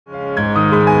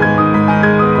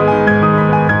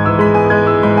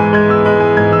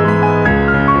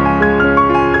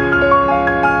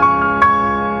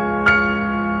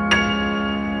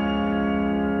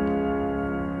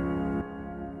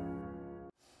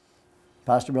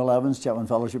Pastor Bill Evans, Chetwynd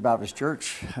Fellowship Baptist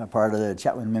Church, part of the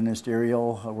Chetwynd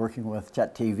Ministerial, working with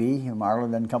CHET TV,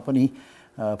 Marlon and company,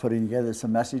 putting together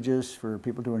some messages for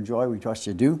people to enjoy. We trust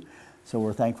you do. So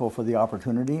we're thankful for the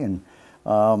opportunity, and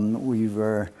I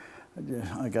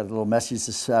got a little message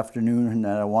this afternoon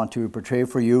that I want to portray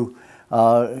for you.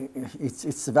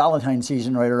 It's the Valentine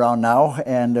season right around now,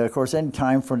 and of course any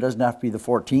time from, it doesn't have to be the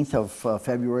 14th of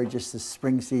February, just the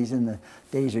spring season. The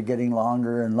days are getting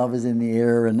longer and love is in the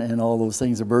air and all those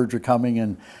things. The birds are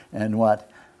coming and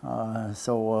what.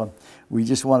 So we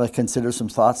just want to consider some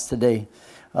thoughts today.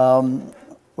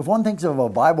 If one thinks of a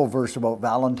Bible verse about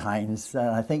Valentine's,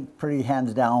 I think pretty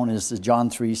hands down is the John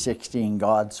 3:16.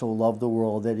 God so loved the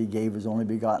world that he gave his only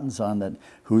begotten Son, that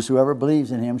whosoever believes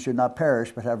in him should not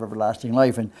perish but have everlasting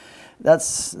life. And that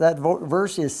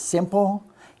verse is simple.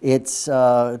 It's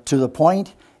to the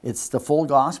point. It's the full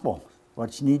gospel.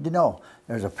 What you need to know.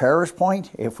 There's a perish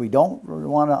point if we don't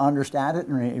want to understand it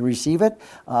and receive it,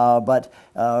 but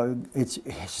it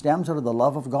stems out of the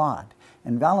love of God.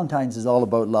 And Valentine's is all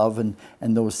about love and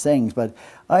those things. But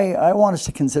I want us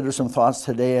to consider some thoughts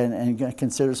today and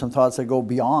consider some thoughts that go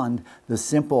beyond the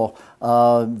simple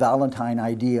Valentine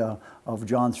idea of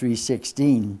John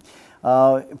 3:16.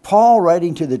 Paul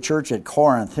writing to the church at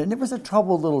Corinth, and it was a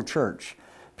troubled little church.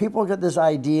 People get this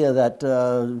idea that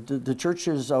the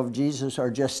churches of Jesus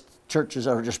are just churches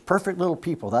that are just perfect little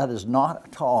people. That is not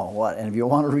at all what. And if you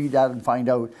want to read that and find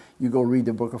out, you go read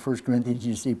the book of 1 Corinthians.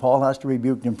 You see Paul has to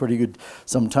rebuke them pretty good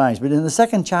sometimes. But in the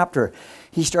second chapter,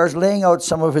 he starts laying out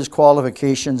some of his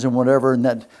qualifications and whatever, and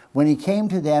that when he came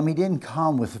to them, he didn't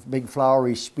come with big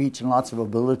flowery speech and lots of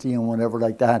ability and whatever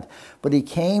like that. But he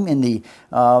came in the,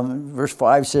 verse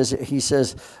 5 says, he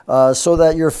says, so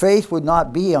that your faith would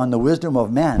not be on the wisdom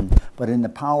of men, but in the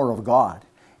power of God.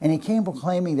 And he came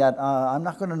proclaiming that, I'm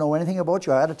not going to know anything about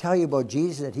you. I got to tell you about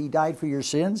Jesus, that he died for your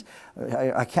sins.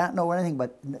 I can't know anything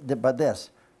but this.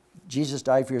 Jesus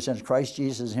died for your sins. Christ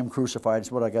Jesus, him crucified,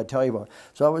 is what I got to tell you about.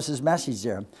 So that was his message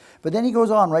there. But then he goes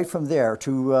on right from there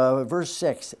to verse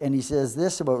 6, and he says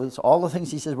this about all the things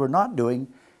he says we're not doing,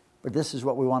 but this is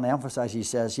what we want to emphasize. He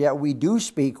says, yet we do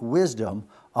speak wisdom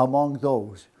among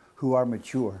those who are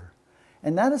mature.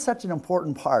 And that is such an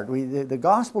important part. The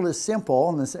gospel is simple,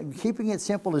 and keeping it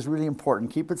simple is really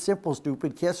important. Keep it simple,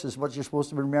 stupid. KISS is what you're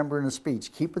supposed to remember in a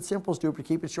speech. Keep it simple, stupid.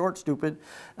 Keep it short, stupid.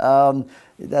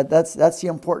 That's the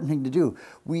important thing to do.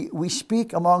 We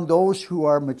speak among those who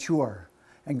are mature.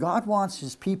 And God wants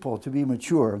his people to be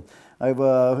mature. I have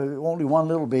only one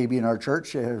little baby in our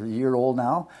church, a year old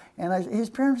now, and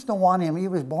his parents don't want him. He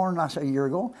was born last a year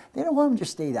ago. They don't want him to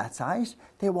stay that size.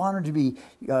 They want him to be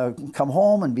come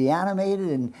home and be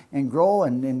animated and grow.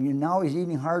 And now he's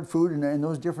eating hard food and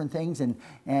those different things.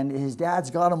 And his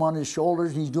dad's got him on his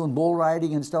shoulders. He's doing bull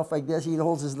riding and stuff like this. He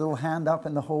holds his little hand up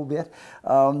and the whole bit.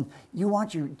 You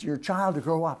want your child to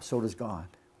grow up. So does God.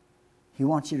 He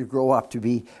wants you to grow up to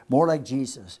be more like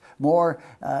Jesus, more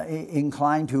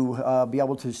inclined to be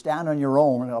able to stand on your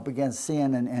own up against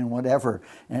sin and whatever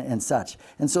and such.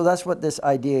 And so that's what this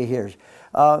idea here is.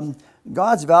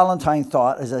 God's Valentine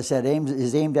thought, as I said,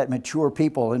 is aimed at mature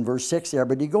people in verse 6 there.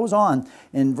 But he goes on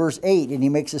in verse 8 and he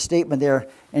makes a statement there.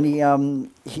 And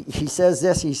he says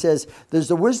this. He says, there's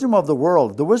the wisdom of the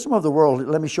world. The wisdom of the world,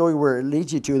 let me show you where it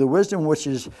leads you to. The wisdom which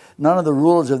is none of the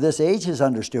rulers of this age has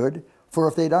understood. For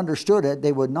if they'd understood it,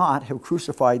 they would not have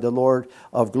crucified the Lord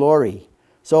of glory.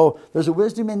 So there's a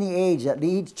wisdom in the age that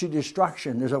leads to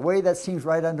destruction. There's a way that seems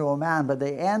right unto a man, but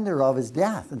the end thereof is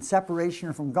death and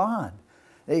separation from God.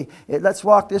 Let's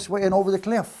walk this way and over the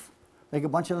cliff like a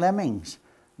bunch of lemmings.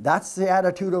 That's the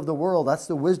attitude of the world. That's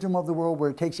the wisdom of the world where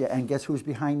it takes you. And guess who's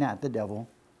behind that? The devil.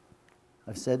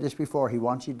 I've said this before. He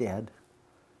wants you dead.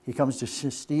 He comes to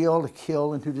steal, to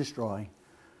kill, and to destroy.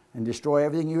 And destroy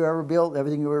everything you ever built,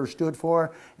 everything you ever stood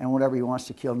for, and whatever he wants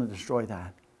to kill and destroy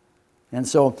that. And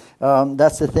so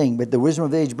that's the thing. But the wisdom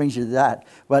of age brings you to that.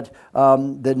 But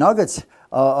the nuggets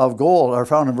of gold are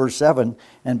found in verse 7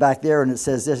 and back there, and it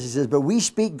says this. He says, but we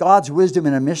speak God's wisdom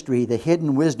in a mystery, the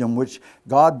hidden wisdom which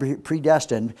God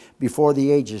predestined before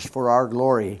the ages for our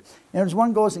glory. And as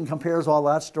one goes and compares all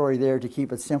that story there to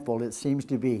keep it simple, it seems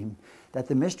to be that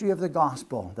the mystery of the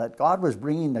gospel, that God was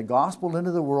bringing the gospel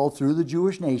into the world through the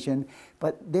Jewish nation,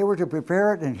 but they were to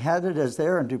prepare it and had it as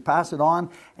there and to pass it on,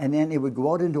 and then it would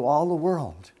go out into all the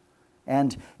world.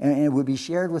 And it would be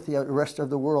shared with the rest of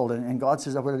the world. And God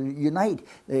says, I will unite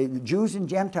the Jews and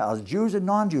Gentiles, Jews and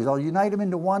non-Jews. I'll unite them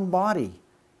into one body.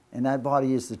 And that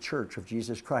body is the church of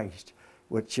Jesus Christ,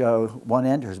 which one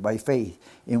enters by faith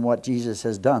in what Jesus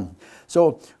has done.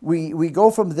 So we go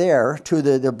from there to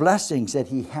the blessings that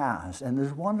he has. And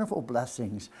there's wonderful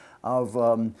blessings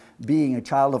being a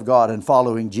child of God and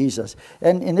following Jesus.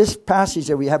 And in this passage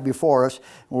that we have before us,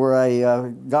 where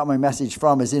I got my message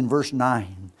from, is in verse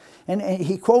 9. And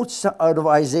he quotes out of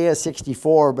Isaiah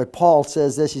 64, but Paul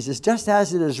says this, he says, just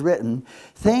as it is written,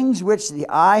 things which the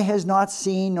eye has not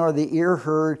seen nor the ear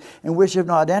heard, and which have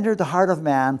not entered the heart of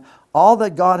man, all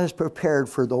that God has prepared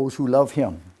for those who love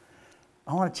him.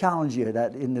 I want to challenge you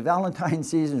that in the Valentine's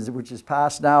season, which is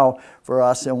past now for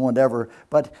us and whatever,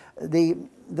 but the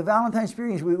Valentine's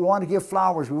experience, we want to give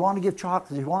flowers, we want to give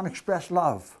chocolates, we want to express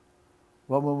love.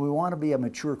 Well, when we want to be a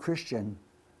mature Christian,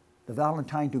 the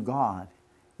Valentine to God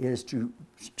is to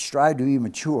strive to be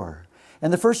mature.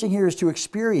 And the first thing here is to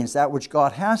experience that which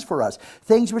God has for us.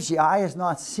 Things which the eye has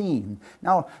not seen.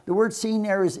 Now, the word seen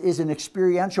there is an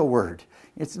experiential word.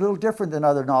 It's a little different than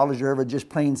other knowledge or ever just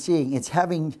plain seeing. It's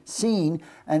having seen,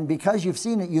 and because you've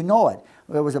seen it, you know it.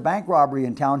 There was a bank robbery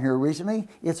in town here recently.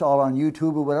 It's all on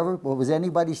YouTube or whatever. Well, was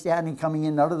anybody standing coming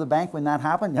in and out of the bank when that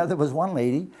happened? Yeah, there was one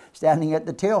lady standing at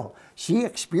the till. She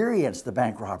experienced the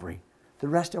bank robbery. The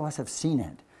rest of us have seen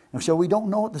it. And so we don't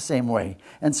know it the same way.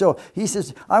 And so he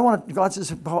says, God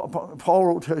says,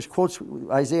 Paul quotes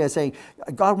Isaiah saying,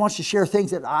 God wants to share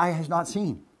things that eye has not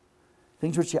seen.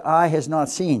 Things which the eye has not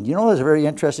seen. You know, there's a very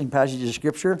interesting passage of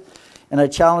Scripture. And I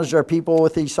challenged our people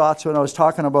with these thoughts when I was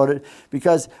talking about it.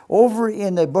 Because over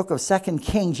in the book of 2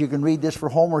 Kings, you can read this for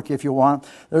homework if you want.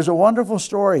 There's a wonderful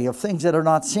story of things that are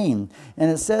not seen.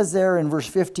 And it says there in verse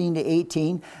 15 to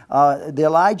 18, the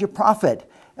Elijah prophet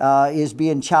is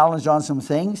being challenged on some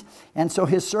things. And so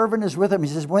his servant is with him. He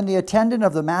says, when the attendant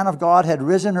of the man of God had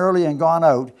risen early and gone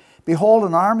out, behold,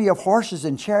 an army of horses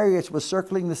and chariots was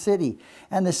circling the city.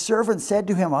 And the servant said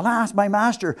to him, alas, my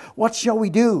master, what shall we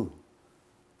do?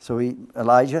 So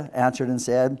Elijah answered and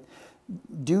said,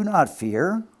 do not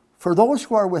fear, for those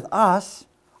who are with us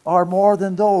are more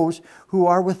than those who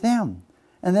are with them.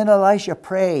 And then Elisha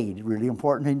prayed, really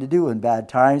important thing to do in bad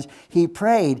times. He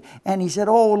prayed and he said,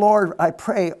 oh Lord, I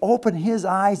pray, open his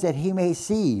eyes that he may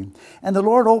see. And the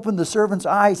Lord opened the servant's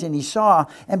eyes and he saw,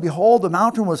 and behold, the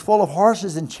mountain was full of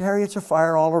horses and chariots of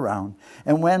fire all around.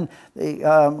 And when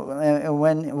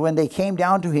they came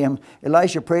down to him,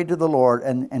 Elisha prayed to the Lord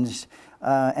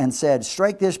and said,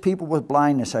 strike this people with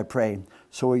blindness, I pray.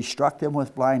 So he struck them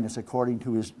with blindness according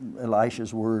to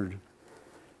Elisha's word.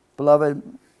 Beloved,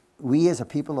 we as a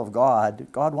people of God,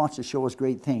 God wants to show us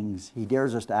great things. He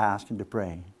dares us to ask and to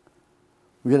pray.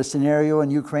 We've got a scenario in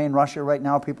Ukraine, Russia right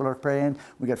now. People are praying.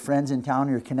 We've got friends in town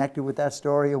who are connected with that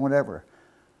story and whatever.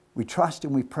 We trust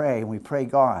and we pray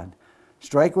God.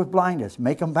 Strike with blindness.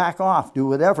 Make them back off. Do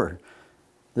whatever.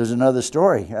 There's another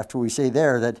story after we say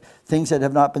there that things that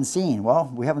have not been seen.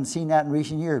 Well, we haven't seen that in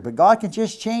recent years. But God can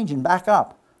just change and back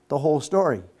up the whole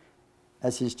story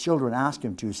as his children ask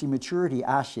him to. See, maturity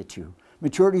asks you to.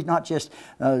 Maturity is not just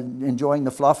enjoying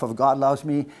the fluff of God loves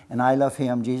me and I love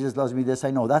him. Jesus loves me, this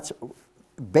I know. That's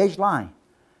a beige line.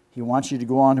 He wants you to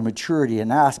go on to maturity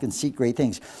and ask and seek great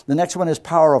things. The next one is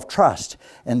power of trust.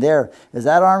 And there, as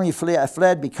that army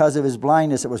fled because of his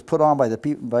blindness that was put on by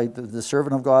the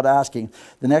servant of God asking.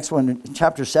 The next one,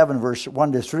 chapter 7, verse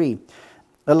 1 to 3.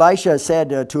 Elisha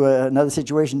said to another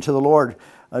situation to the Lord,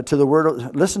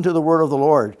 listen to the word of the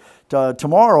Lord.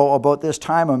 Tomorrow, about this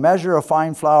time, a measure of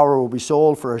fine flour will be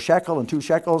sold for 1 shekel and 2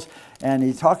 shekels. And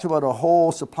he talks about a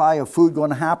whole supply of food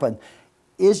going to happen.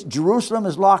 Jerusalem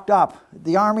is locked up.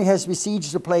 The army has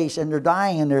besieged the place, and they're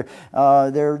dying, and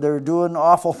they're doing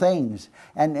awful things.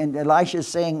 And Elisha is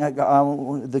saying,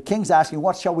 the king's asking,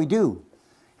 what shall we do?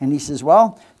 And he says,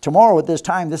 well, tomorrow at this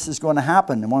time, this is going to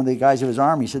happen. And one of the guys of his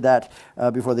army said that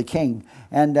before the king.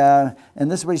 And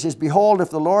this is what he says, behold, if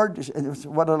the Lord,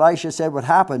 what Elisha said would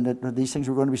happen, that these things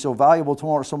were going to be so valuable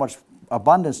tomorrow, so much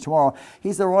abundance tomorrow.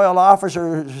 He's the royal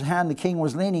officer whose hand the king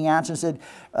was leaning, answered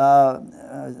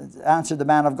the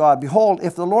man of God, behold,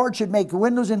 if the Lord should make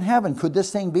windows in heaven, could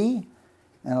this thing be?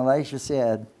 And Elisha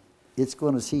said, you're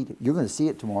going to see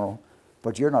it tomorrow,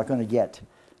 but you're not going to get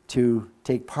to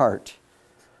take part.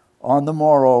 On the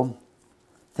morrow,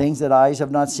 things that eyes have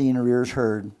not seen or ears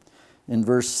heard. In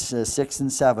verse 6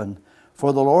 and 7.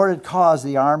 For the Lord had caused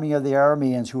the army of the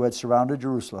Arameans who had surrounded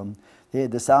Jerusalem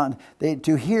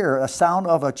to hear a sound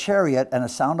of a chariot and a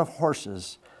sound of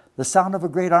horses, the sound of a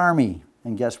great army.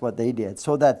 And guess what they did?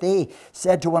 So that they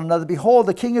said to one another, behold,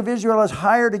 the king of Israel has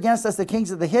hired against us the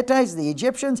kings of the Hittites, the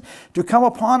Egyptians, to come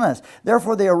upon us.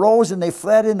 Therefore they arose and they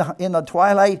fled in the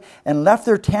twilight and left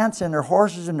their tents and their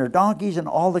horses and their donkeys and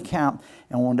all the camp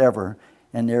and whatever.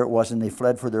 And there it was, and they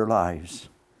fled for their lives.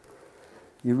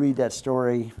 You read that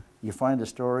story, you find the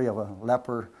story of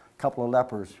a couple of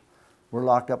lepers. We're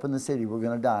locked up in the city, we're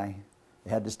going to die.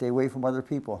 They had to stay away from other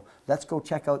people. Let's go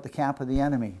check out the camp of the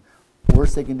enemy. The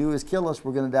worst they can do is kill us.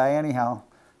 We're going to die anyhow.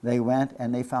 They went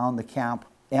and they found the camp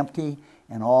empty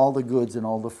and all the goods and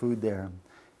all the food there.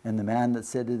 And the man that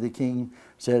said to the king,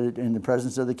 said it in the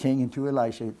presence of the king and to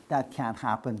Elisha, that can't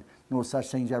happen. No such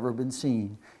thing's ever been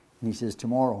seen. And he says,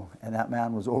 tomorrow. And that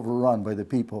man was overrun by the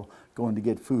people going to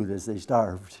get food as they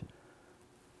starved.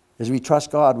 As we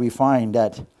trust God, we find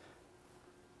that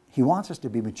He wants us to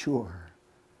be mature.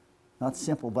 Not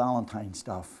simple Valentine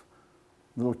stuff.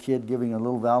 Little kid giving a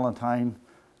little Valentine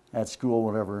at school,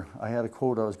 whatever. I had a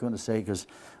quote I was going to say, because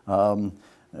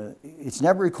it's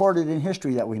never recorded in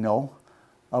history that we know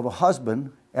of a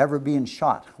husband ever being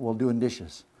shot while doing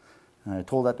dishes. And I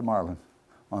told that to Marlon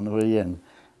on the way in.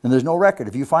 And there's no record.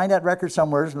 If you find that record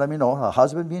somewhere, let me know. A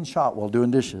husband being shot while doing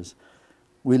dishes.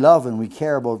 We love and we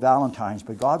care about Valentines,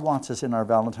 but God wants us in our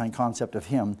Valentine concept of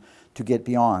Him to get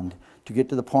beyond, to get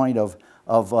to the point of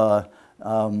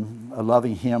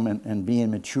loving Him and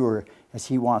being mature as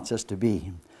He wants us to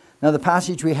be. Now the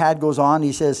passage we had goes on.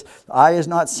 He says, eye has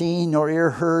not seen, nor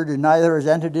ear heard, and neither has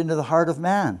entered into the heart of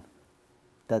man.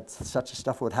 That such a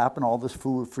stuff would happen, all this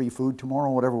food, free food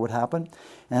tomorrow, whatever would happen.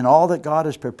 And all that God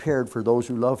has prepared for those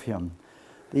who love Him.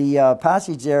 The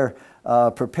passage there,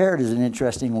 prepared, is an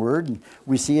interesting word. And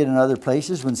we see it in other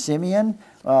places. When Simeon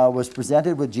was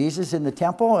presented with Jesus in the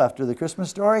temple after the Christmas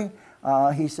story,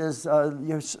 he says,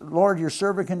 Lord, your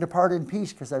servant can depart in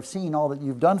peace because I've seen all that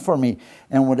you've done for me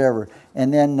and whatever.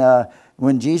 And then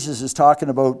when Jesus is talking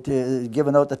about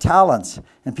giving out the talents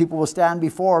and people will stand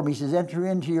before him, he says, enter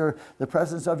into the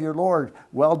presence of your Lord.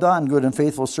 Well done, good and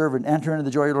faithful servant. Enter into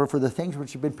the joy of your Lord for the things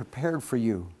which have been prepared for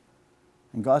you.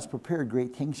 And God's prepared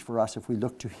great things for us if we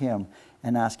look to Him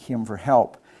and ask Him for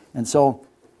help. And so,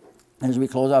 as we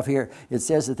close off here, it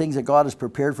says the things that God has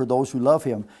prepared for those who love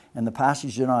Him. And the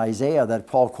passage in Isaiah that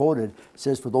Paul quoted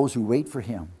says for those who wait for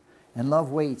Him. And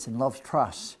love waits and love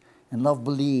trusts and love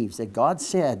believes that God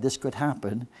said this could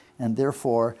happen, and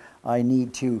therefore I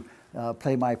need to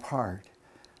play my part.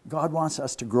 God wants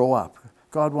us to grow up.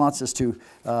 God wants us to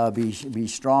be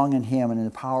strong in Him and in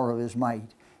the power of His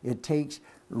might. It takes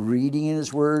reading in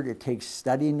His Word. It takes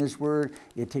studying His Word.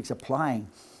 It takes applying.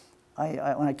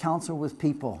 When I counsel with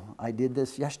people, I did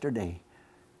this yesterday.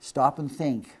 Stop and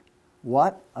think.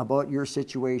 What about your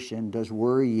situation does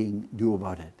worrying do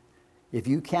about it? If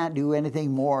you can't do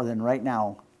anything more than right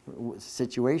now,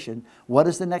 situation, what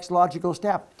is the next logical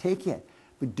step? Take it.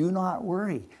 But do not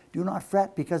worry. Do not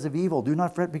fret because of evil. Do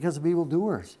not fret because of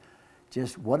evildoers.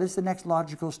 Just what is the next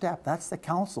logical step? That's the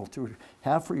counsel to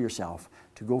have for yourself,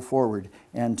 to go forward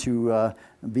and to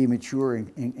be mature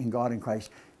in God and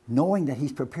Christ, knowing that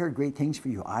He's prepared great things for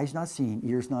you. Eyes not seen,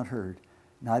 ears not heard,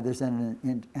 neither has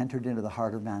entered into the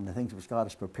heart of man, the things which God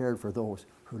has prepared for those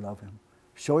who love Him.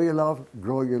 Show your love,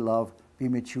 grow your love, be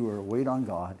mature, wait on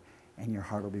God, and your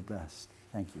heart will be blessed.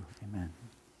 Thank you. Amen.